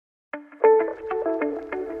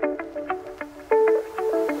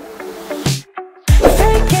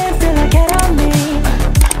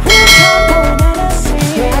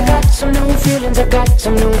I got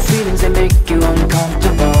some new feelings that make you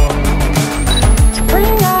uncomfortable. To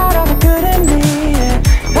bring out all the good in me, yeah.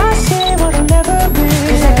 I see what I'll never be.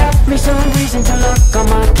 Cause I got me some reason to look on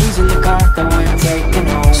my keys in the car that we're taking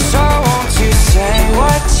home. So won't you say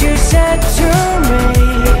what you said to me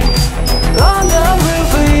on the roof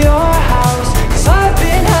of your house? 'Cause I've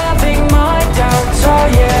been having my doubts, oh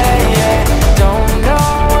yeah, yeah. Don't know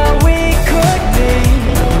what we could be.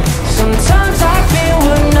 Sometimes I feel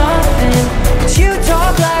we're nothing, but you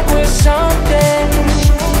talk like we're something.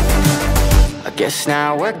 I guess now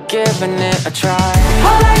we're giving it a try.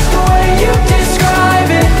 I like the way you describe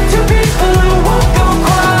it. Two people who won't go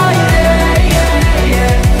quiet, yeah,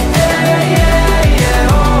 yeah, yeah, yeah,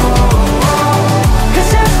 yeah, oh, oh.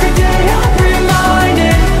 'Cause every day I'm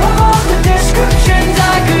reminded of all the descriptions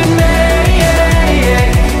I could make, yeah, yeah,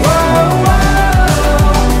 whoa,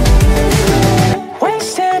 whoa.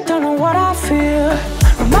 Wasted, don't know what I feel.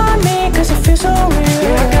 Remind me 'cause it feels so real.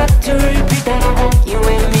 Yeah, I got to repeat that I want you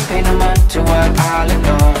and me, pay no mind to what I'll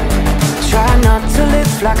ignore. Try not to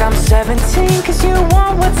live like I'm 17, 'cause you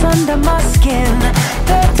want what's under my skin.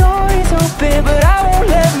 The door is open, but I won't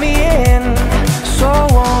let me in. So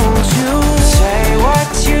won't you say what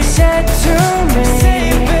you said to me, say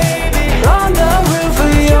it, baby, on the roof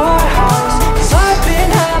of your house? 'Cause I've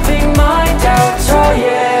been having my doubts, oh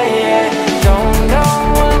yeah, yeah. Don't know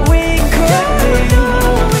what we could be.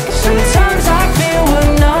 Sometimes I feel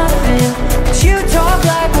we're nothing, but you talk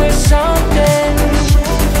like we're something.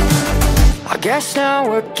 I guess now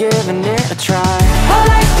we're giving it a try. I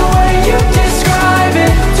like the way you describe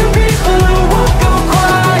it. Two people who won't go